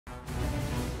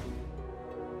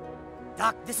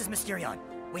Doc, this is Mysterion.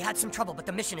 We had some trouble, but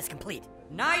the mission is complete.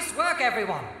 Nice work,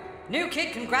 everyone. New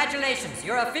kid, congratulations.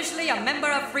 You're officially a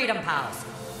member of Freedom Pals.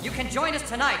 You can join us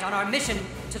tonight on our mission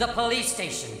to the police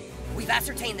station. We've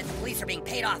ascertained that the police are being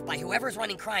paid off by whoever's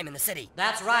running crime in the city.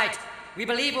 That's right. We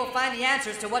believe we'll find the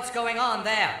answers to what's going on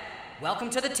there.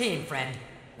 Welcome to the team, friend.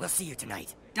 We'll see you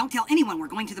tonight. Don't tell anyone we're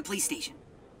going to the police station.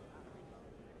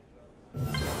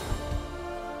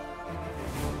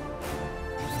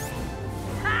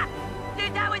 Ha!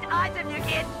 Dude, that was awesome, new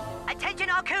kid. Attention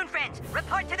all Coon friends.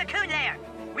 Report to the Coon Lair.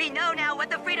 We know now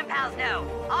what the Freedom Pals know.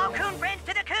 All Coon friends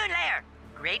to the Coon Lair.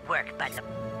 Great work, bud.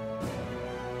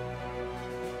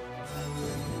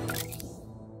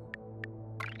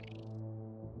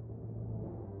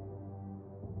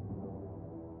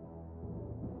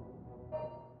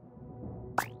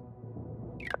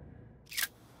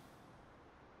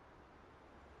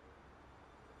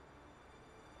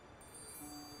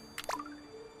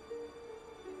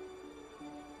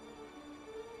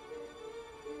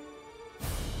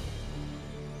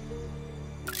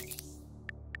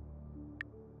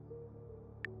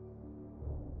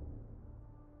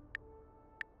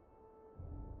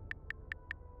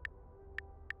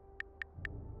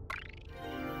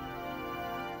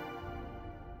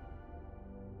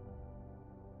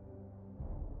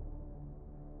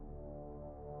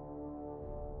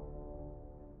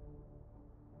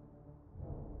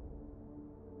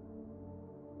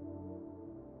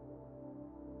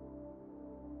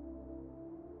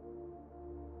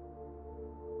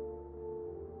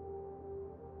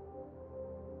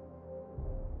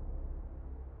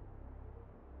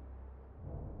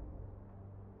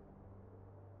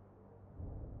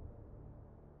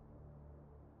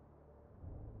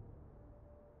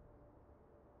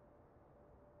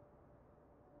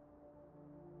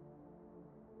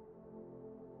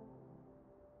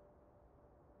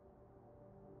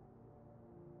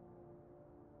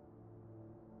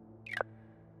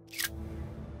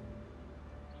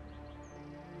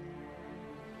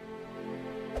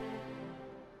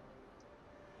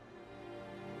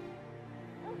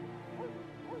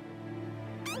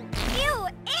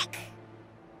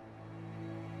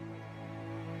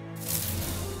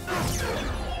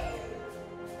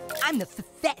 I'm the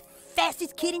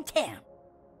fastest kid in town.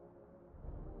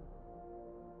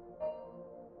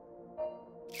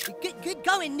 Good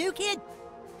going, new kid.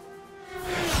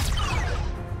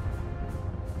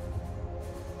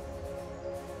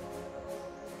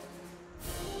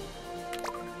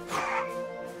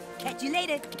 Catch you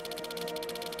later. It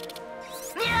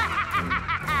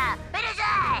is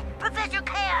I, Professor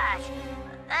Chaos.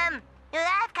 I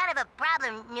have kind of a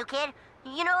problem, new kid.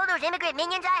 You know all those immigrant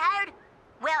minions I hired?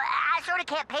 Well, I sort of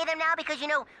can't pay them now because, you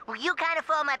know, you kind of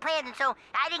foiled my plans, and so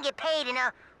I didn't get paid, and,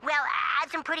 well, I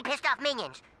had some pretty pissed off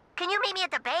minions. Can you meet me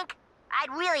at the bank? I'd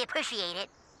really appreciate it.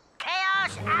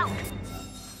 Chaos out!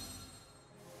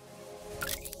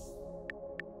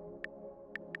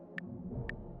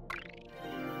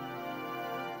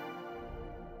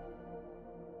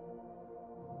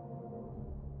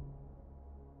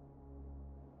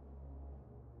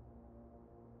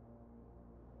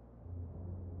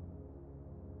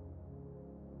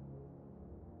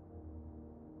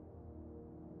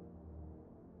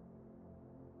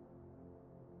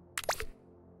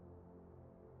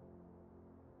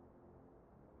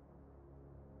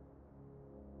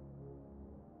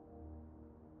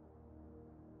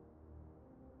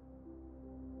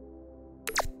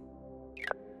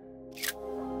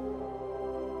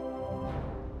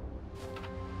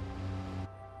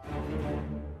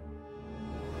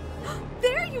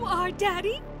 There you are,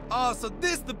 Daddy! Oh, so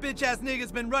this the bitch-ass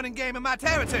nigga's been running game in my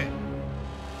territory.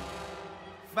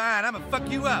 Fine, I'ma fuck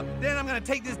you up. Then I'm gonna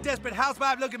take this desperate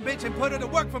housewife-looking bitch and put her to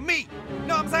work for me.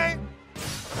 Know what I'm saying?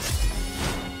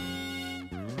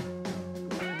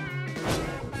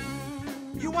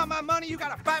 You want my money, you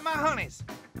gotta fight my honeys.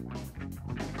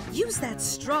 Use that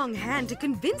strong hand to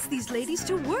convince these ladies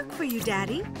to work for you,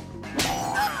 Daddy.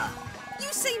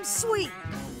 You seem sweet.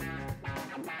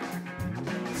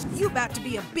 You about to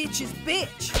be a bitch's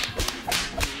bitch.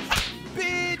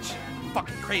 Bitch!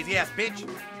 Fucking crazy-ass bitch.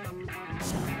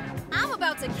 I'm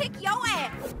about to kick your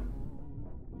ass.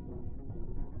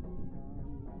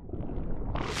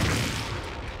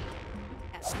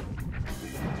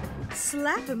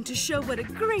 Slap him to show what a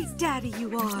great daddy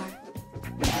you are.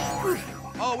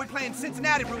 Oh, we're playing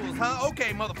Cincinnati rules, huh?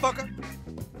 Okay, motherfucker.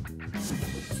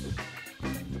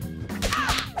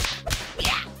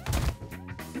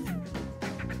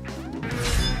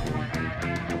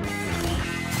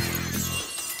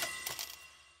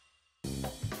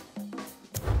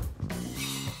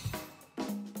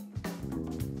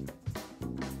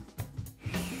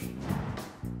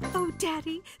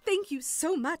 Daddy, thank you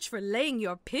so much for laying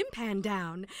your pimp hand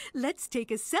down. Let's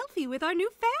take a selfie with our new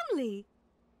family.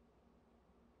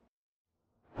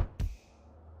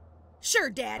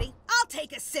 Sure, Daddy. I'll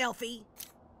take a selfie.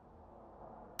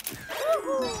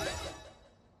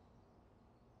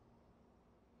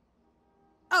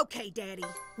 Okay, Daddy.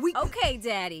 Okay,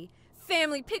 Daddy.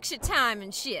 Family picture time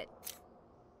and shit.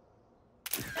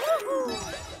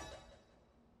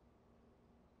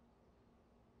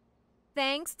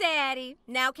 Thanks, Daddy.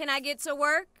 Now can I get to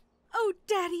work? Oh,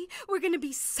 Daddy, we're gonna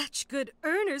be such good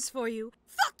earners for you.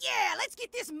 Fuck yeah! Let's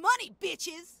get this money,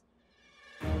 bitches!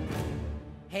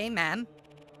 Hey, ma'am.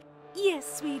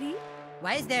 Yes, sweetie.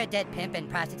 Why is there a dead pimp and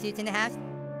prostitutes in the house?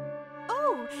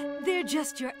 Oh, they're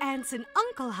just your aunts and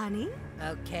uncle, honey.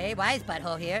 Okay, why is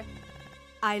Butthole here?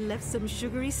 I left some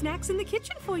sugary snacks in the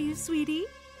kitchen for you, sweetie.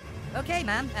 Okay,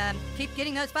 ma'am. Keep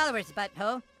getting those followers,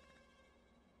 Butthole.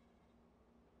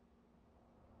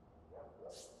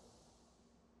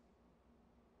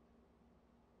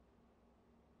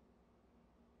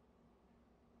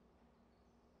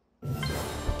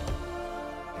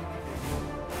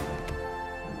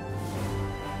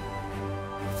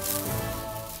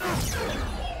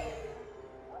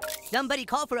 Somebody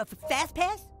call for a fast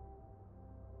pass?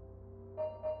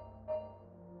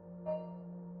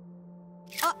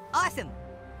 Oh, awesome!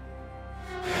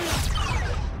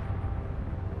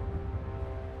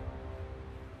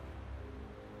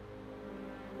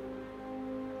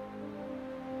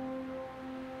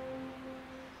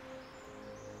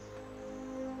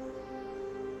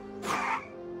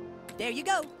 There you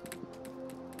go.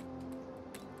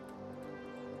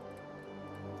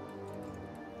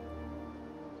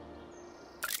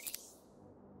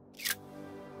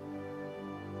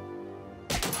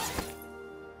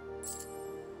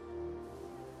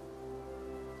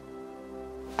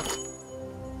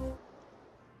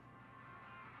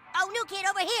 Oh, new kid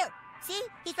over here. See?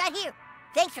 He's right here.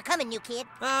 Thanks for coming, new kid.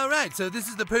 All right, so this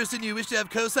is the person you wish to have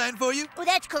co-sign for you? Well,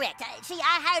 that's correct. See,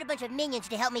 I hired a bunch of minions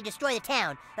to help me destroy the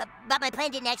town. But my plan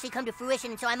didn't actually come to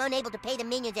fruition, and so I'm unable to pay the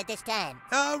minions at this time.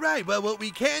 All right, well, what we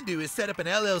can do is set up an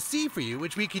LLC for you,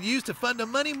 which we can use to fund a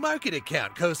money market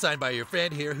account co-signed by your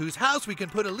friend here, whose house we can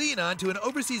put a lien on to an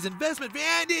overseas investment,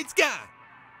 and it's gone.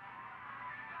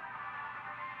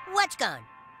 What's gone?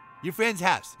 Your friend's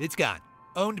house, it's gone.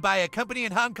 Owned by a company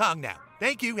in Hong Kong now.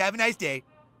 Thank you, have a nice day.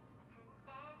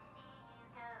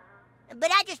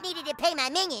 But I just needed to pay my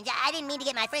minions. I didn't mean to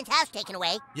get my friend's house taken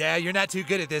away. Yeah, you're not too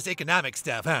good at this economic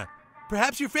stuff, huh?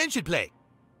 Perhaps your friend should play.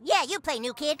 Yeah, you play,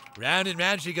 new kid. Round and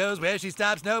round she goes, where she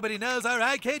stops nobody knows. All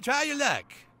right, kid, try your luck.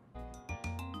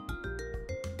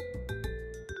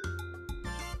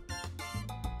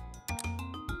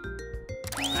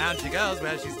 Round she goes,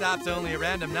 where she stops only a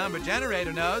random number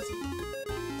generator knows.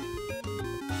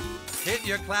 Hit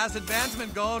your class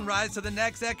advancement goal and rise to the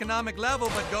next economic level,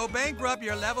 but go bankrupt,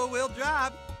 your level will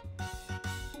drop.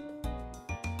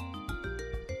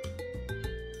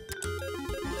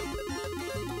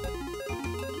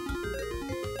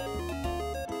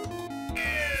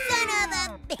 Son of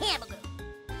a hamburger.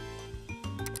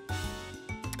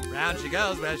 Round she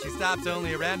goes, where she stops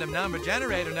only a random number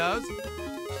generator knows.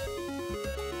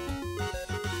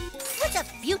 What's a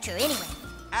future, anyway?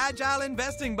 Agile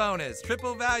investing bonus.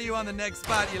 Triple value on the next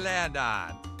spot you land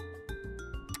on.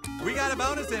 We got a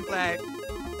bonus in play.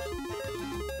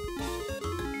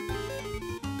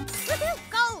 Woohoo!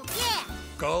 Gold, yeah!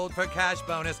 Gold for cash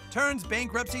bonus turns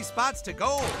bankruptcy spots to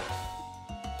gold.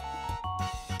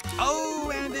 Oh,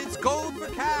 and it's gold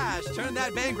for cash. Turn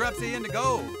that bankruptcy into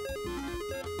gold.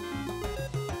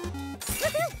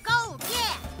 Woohoo! Gold,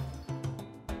 yeah!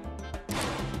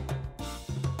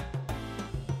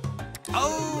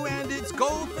 Oh, and it's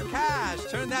gold for cash.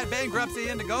 Turn that bankruptcy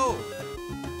into gold.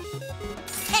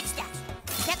 Tech stocks.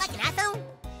 Is that like an iPhone?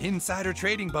 Insider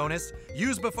trading bonus.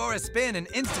 Use before a spin and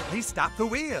instantly stop the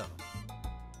wheel.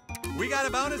 We got a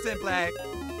bonus in play.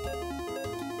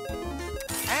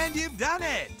 And you've done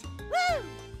it. Woo!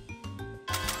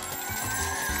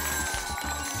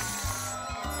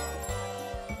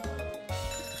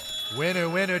 Winner,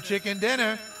 winner, chicken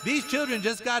dinner. These children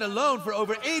just got a loan for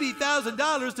over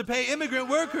 $80,000 to pay immigrant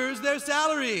workers their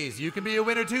salaries. You can be a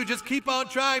winner too. Just keep on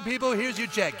trying, people. Here's your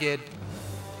check, kid.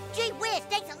 Gee whiz,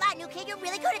 thanks a lot, new kid. You're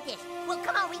really good at this. Well,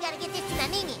 come on, we gotta get this to my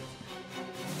minions.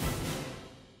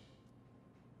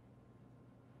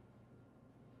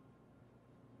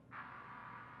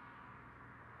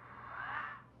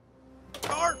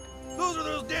 Art, those are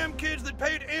those damn kids that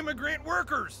paid immigrant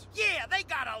workers. Yeah, they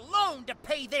got a loan to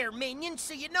pay their minions,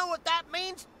 so you know what that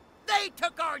means? They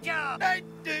took our job! They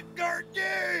took our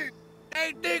deed.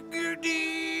 They took your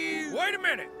deed. Wait a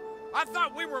minute! I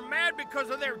thought we were mad because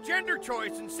of their gender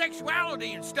choice and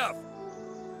sexuality and stuff.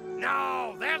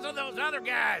 No, those are those other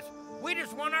guys. We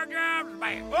just want our jobs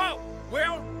back. Oh,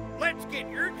 well, let's get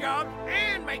your jobs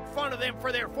and make fun of them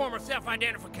for their form of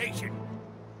self-identification.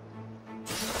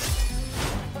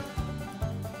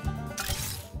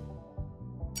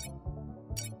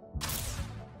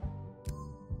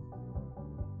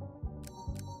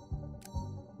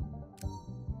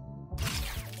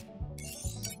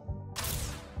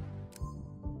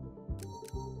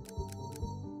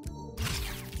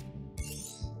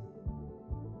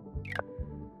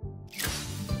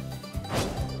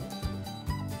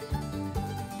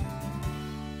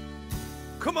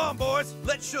 Come on, boys.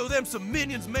 Let's show them some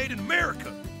minions made in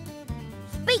America.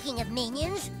 Speaking of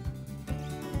minions,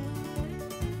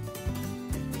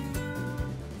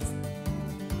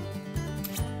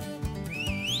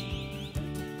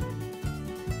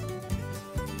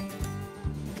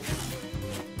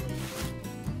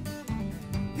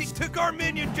 He took our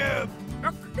minion job.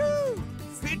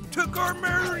 He took our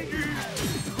minion.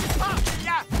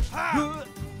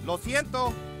 Lo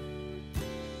siento.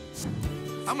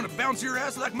 I'm gonna bounce your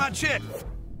ass like my check.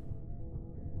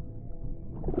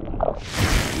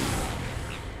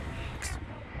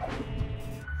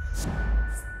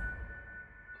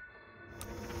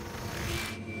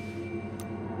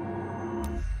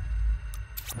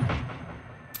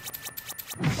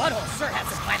 Butthole sure has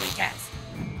some violent gas.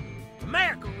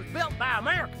 America was built by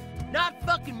America, not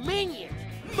fucking minions.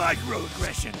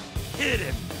 Microaggression. Hit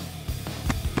him.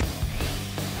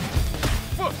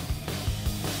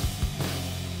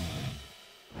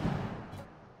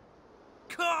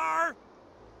 Car!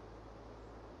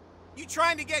 You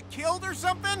trying to get killed or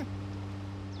something?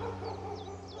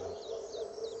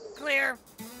 Clear.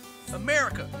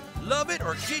 America, love it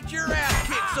or get your ass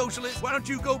kicked, socialist. Why don't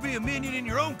you go be a minion in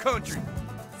your own country?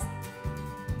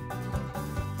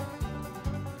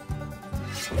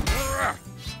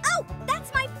 Oh,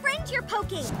 that's my friend you're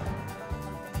poking.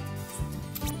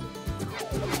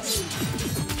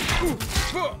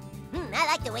 I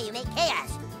like the way you make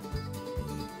chaos.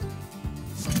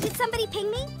 Did somebody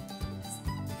ping me?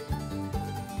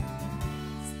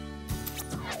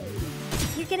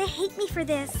 You're gonna hate me for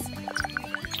this.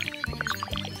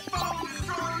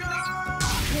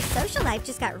 Your social life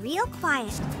just got real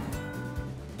quiet.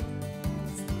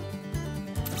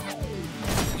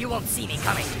 You won't see me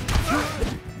coming.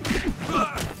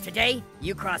 Today,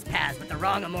 you cross paths with the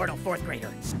wrong immortal 4th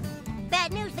grader.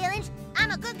 Bad news, villains.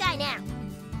 I'm a good guy now.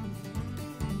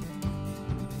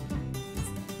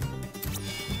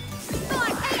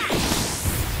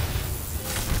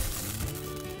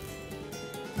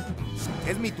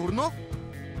 ¿Es mi turno?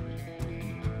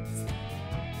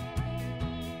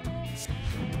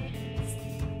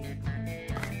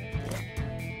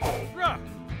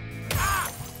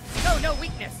 Show no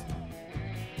weakness.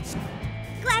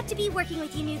 Glad to be working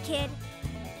with you, new kid.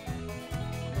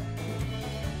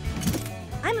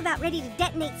 I'm about ready to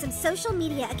detonate some social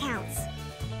media accounts.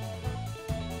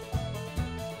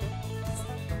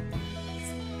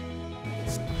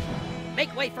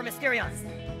 Make way for Mysterion.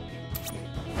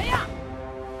 Hey-ya!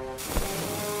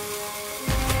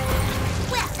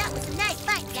 Well, that was a nice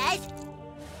fight, guys.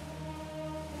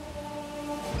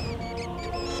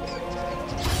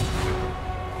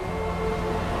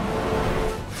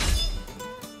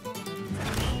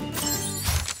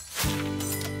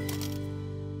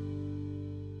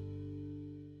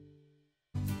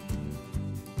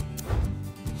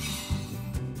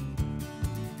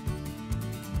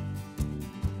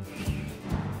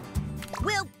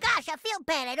 Well, gosh, I feel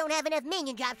bad I don't have enough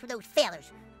minion jobs for those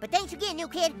fellers. But thanks again, new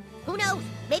kid. Who knows?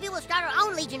 Maybe we'll start our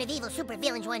own Legion of Evil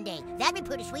supervillains one day. That'd be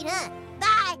pretty sweet, huh?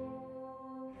 Bye!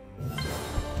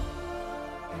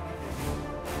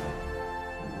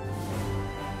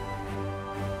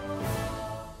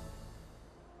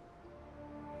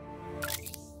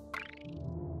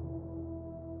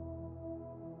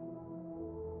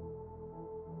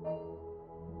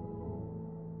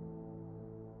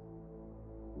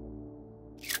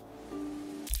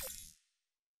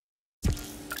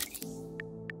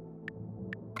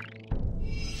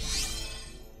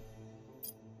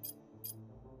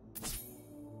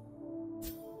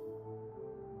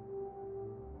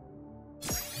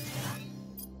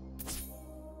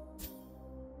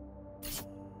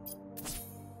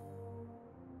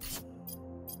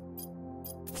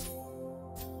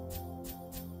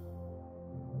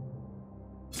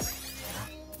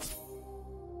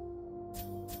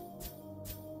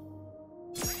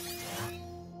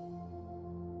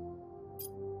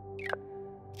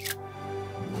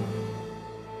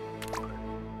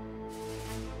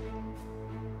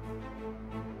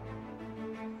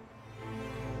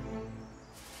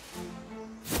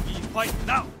 Fight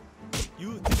now!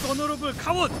 You dishonorable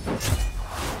coward!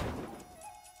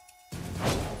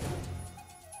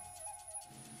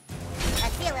 I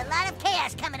feel a lot of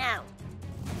chaos coming out.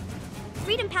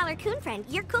 Freedom Pal Raccoon friend,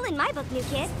 you're cool in my book, new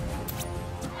kid.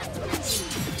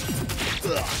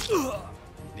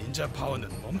 닌자 파워는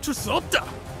멈출 수 없다!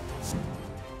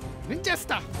 닌자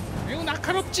스타! 매우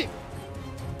날카롭지!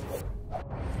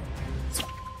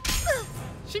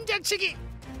 심장치기!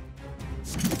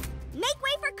 Make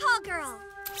way for Call Girl!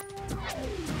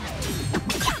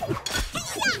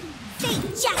 Say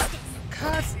justice!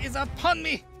 Curse is upon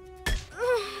me!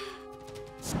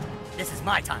 This is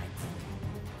my time.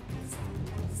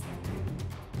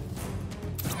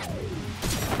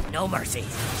 No mercy.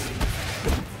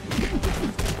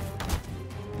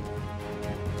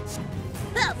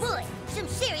 Oh boy, some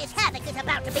serious havoc is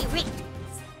about to be wreaked.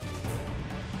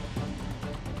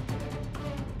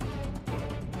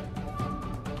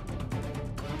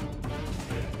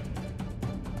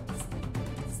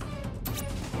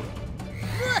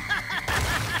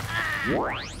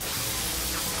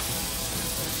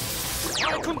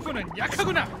 쿵푸는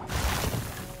약하구나!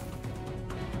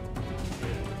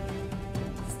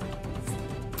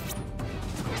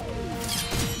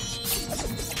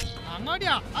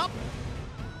 방어력 업!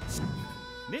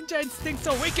 Ninja instincts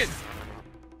awakened!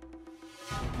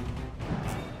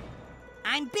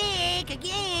 I'm big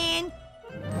again.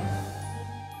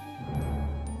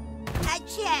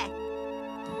 Achoo.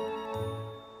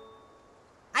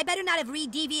 I better not have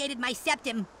re-deviated my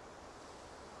septum.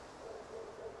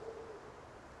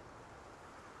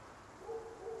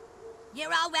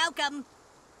 You're all welcome.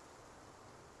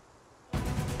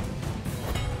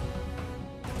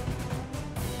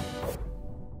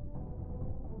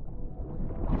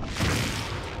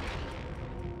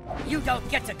 You don't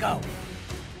get to go.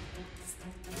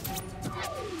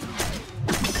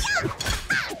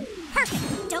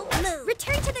 Perfect! Don't move!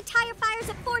 Return to the tire fires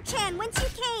of 4chan whence you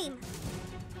came!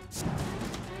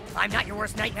 I'm not your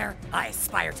worst nightmare. I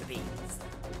aspire to be.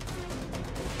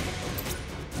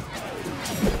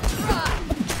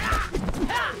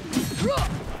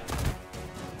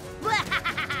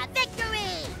 Victory!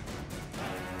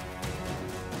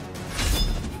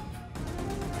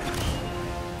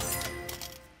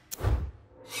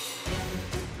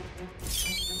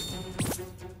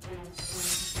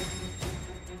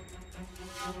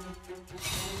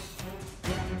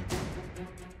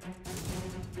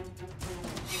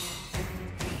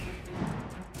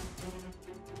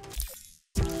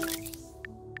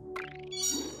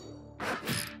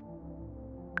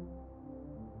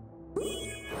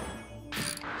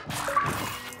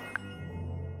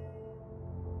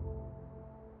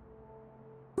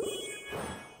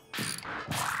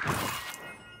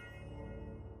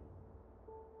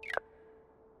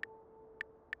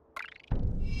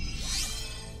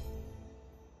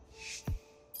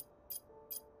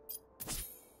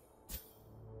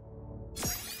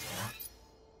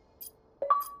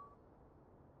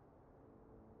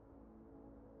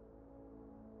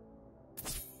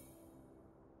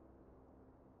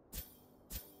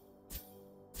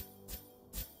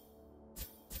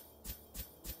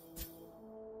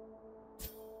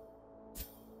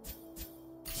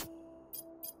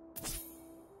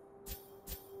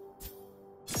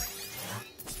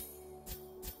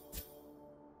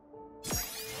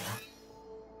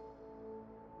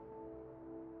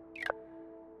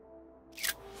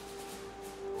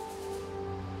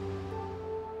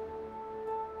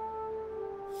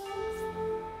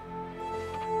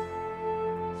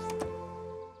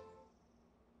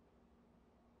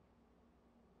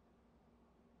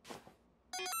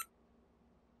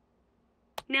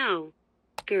 No,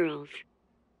 girls.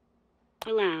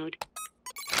 Allowed.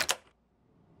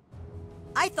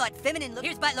 I thought feminine look.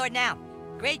 Here's Buttlord now.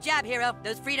 Great job, hero.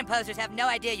 Those freedom posers have no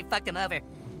idea you fucked them over.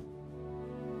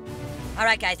 All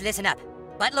right, guys, listen up.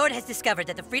 Buttlord has discovered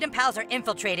that the Freedom Pals are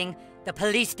infiltrating the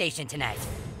police station tonight.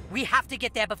 We have to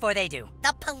get there before they do.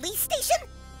 The police station?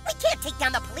 We can't take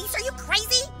down the police, are you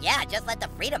crazy? Yeah, just let the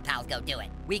Freedom Pals go do it.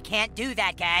 We can't do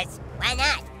that, guys. Why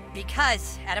not?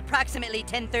 Because at approximately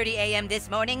 10:30 a.m. this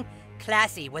morning,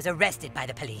 Classy was arrested by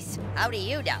the police. How do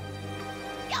you know?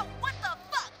 Yo, what the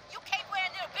fuck? You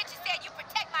cape-wearing little bitches said you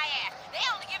protect my ass. They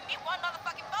only giving me one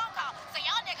motherfucking phone call, so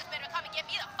y'all niggas better come and get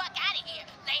me the fuck out of here,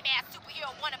 lame-ass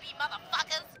superhero wannabe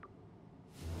motherfuckers.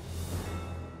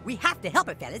 We have to help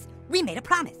her, fellas. We made a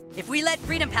promise. If we let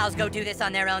Freedom Pals go do this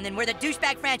on their own, then we're the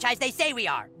douchebag franchise they say we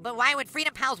are. But why would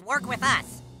Freedom Pals work with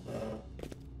us?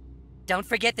 Don't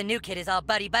forget the new kid is all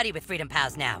buddy-buddy with Freedom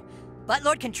Pals now.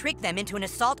 Buttlord can trick them into an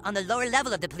assault on the lower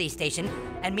level of the police station,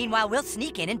 and meanwhile we'll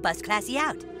sneak in and bust Classy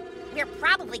out. we're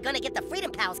probably gonna get the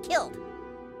Freedom Pals killed.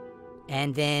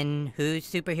 And then whose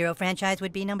superhero franchise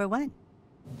would be number one?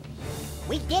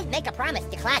 We did make a promise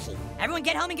to Clashy. Everyone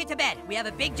get home and get to bed. We have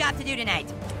a big job to do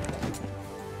tonight.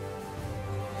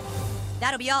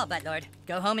 That'll be all, Buttlord.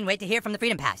 Go home and wait to hear from the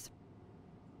Freedom Pass.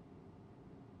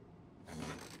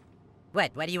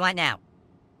 What? What do you want now?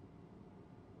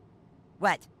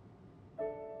 What?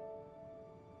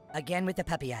 Again with the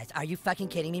puppy eyes. Are you fucking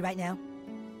kidding me right now?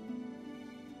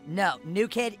 No, new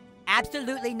kid,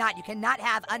 absolutely not. You cannot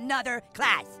have another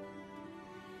class.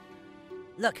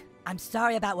 Look, I'm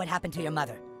sorry about what happened to your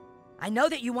mother. I know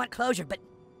that you want closure, but...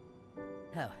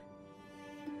 Oh.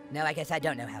 No, I guess I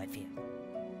don't know how it feels.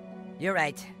 You're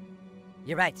right.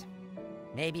 You're right.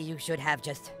 Maybe you should have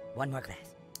just one more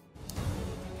class.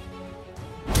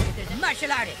 There's a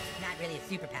martial artist. Not really a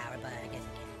superpower, but I guess it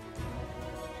can.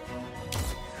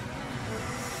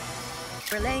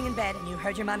 You were laying in bed and you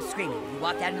heard your mom screaming. You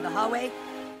walked out into the hallway.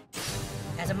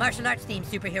 As a martial arts themed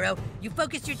superhero, you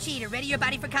focused your chi to ready your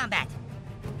body for combat.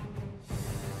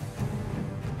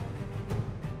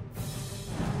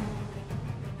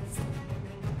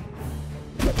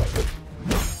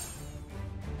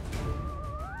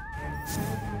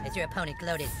 As your opponent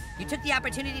gloated, you took the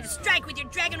opportunity to strike with your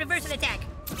dragon reversal attack.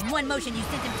 In one motion, you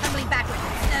sent him tumbling backwards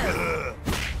and snow.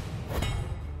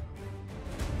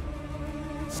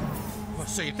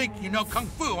 So you think you know Kung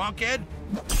Fu, huh, kid?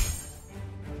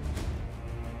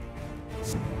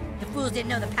 The fools didn't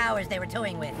know the powers they were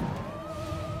toying with.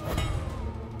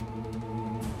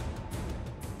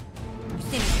 You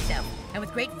centered yourself, and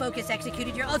with great focus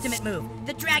executed your ultimate move,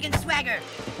 the Dragon Swagger.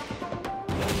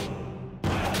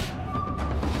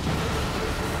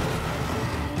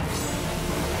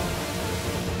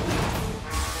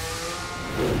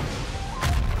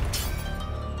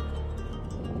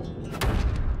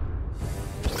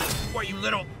 What, you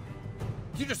little...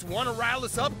 You just want to rile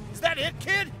us up? Is that it,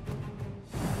 kid?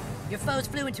 Your foes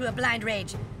flew into a blind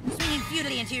rage, swinging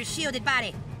futilely into your shielded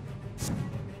body.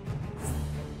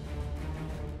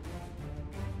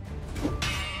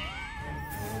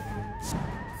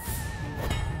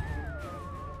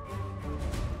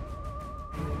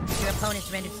 Your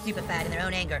opponents rendered stupefied in their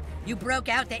own anger. You broke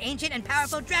out the ancient and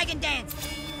powerful Dragon Dance.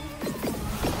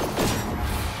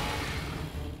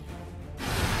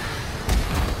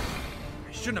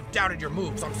 I shouldn't have doubted your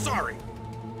moves. I'm sorry.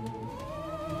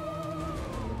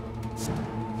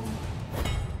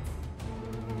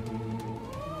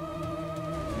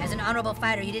 As an honorable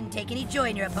fighter, you didn't take any joy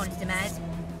in your opponent's demise.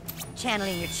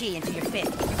 Channeling your chi into your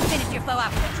fist, you finished your foe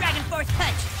off with a Dragon Force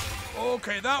Punch.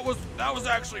 Okay, that was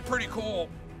actually pretty cool.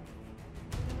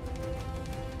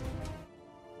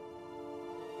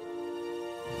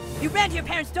 You ran to your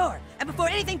parents' door, and before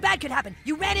anything bad could happen,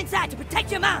 you ran inside to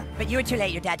protect your mom. But you were too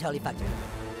late. Your dad totally fucked her.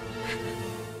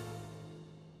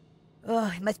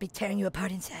 Oh, it must be tearing you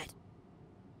apart inside.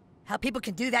 How people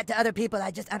can do that to other people,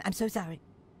 I'm so sorry.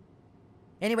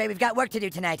 Anyway, we've got work to do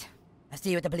tonight. I'll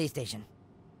see you at the police station.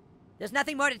 There's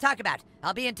nothing more to talk about.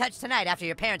 I'll be in touch tonight after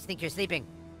your parents think you're sleeping.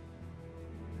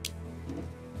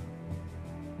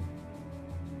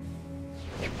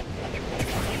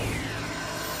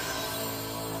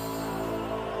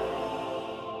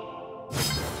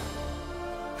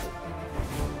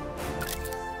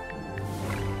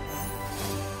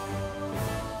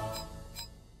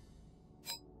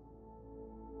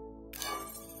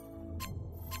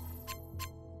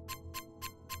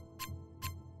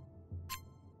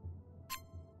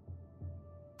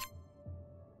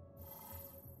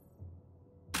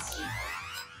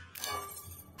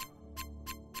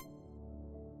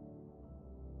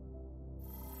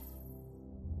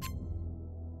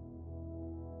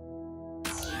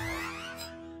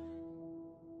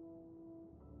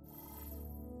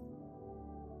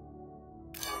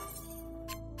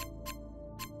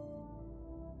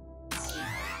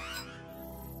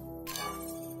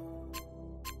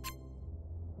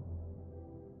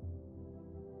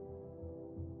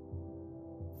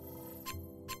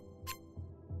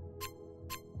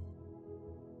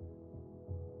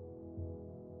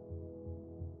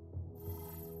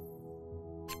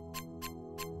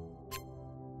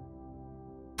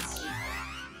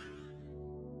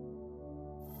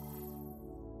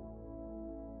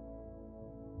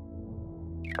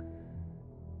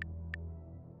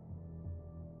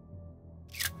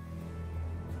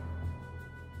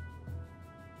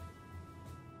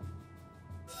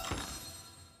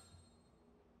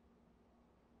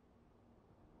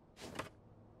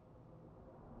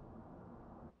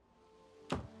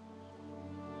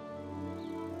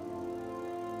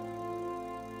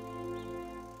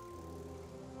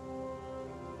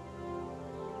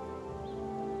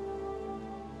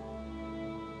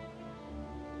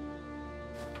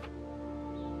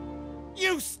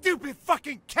 stupid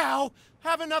fucking cow!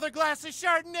 Have another glass of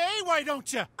Chardonnay, why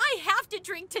don't you? I have to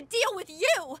drink to deal with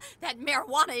you! That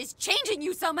marijuana is changing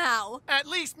you somehow! At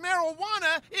least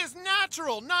marijuana is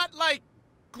natural, not like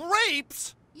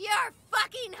grapes! You're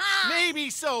fucking high!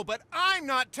 Maybe so, but I'm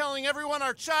not telling everyone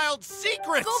our child's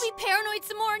secrets! Go be paranoid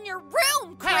some more in your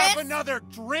room, Chris! Have another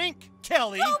drink,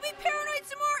 Kelly! Go be paranoid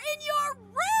some more in your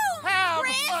room, Have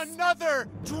Chris! another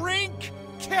drink,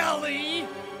 Kelly!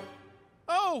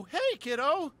 Oh, hey,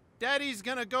 kiddo. Daddy's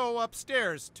gonna go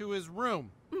upstairs to his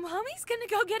room. Mommy's gonna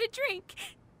go get a drink.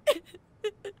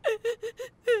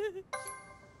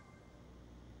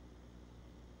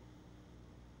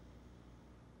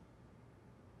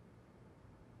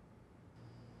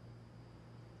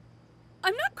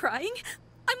 I'm not crying.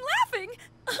 I'm laughing.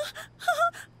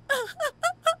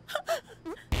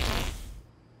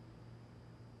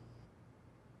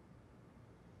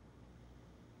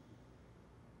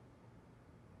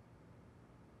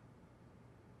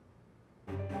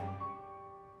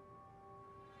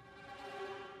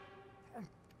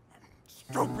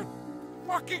 Stupid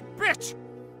fucking bitch!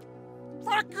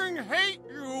 Fucking hate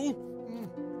you!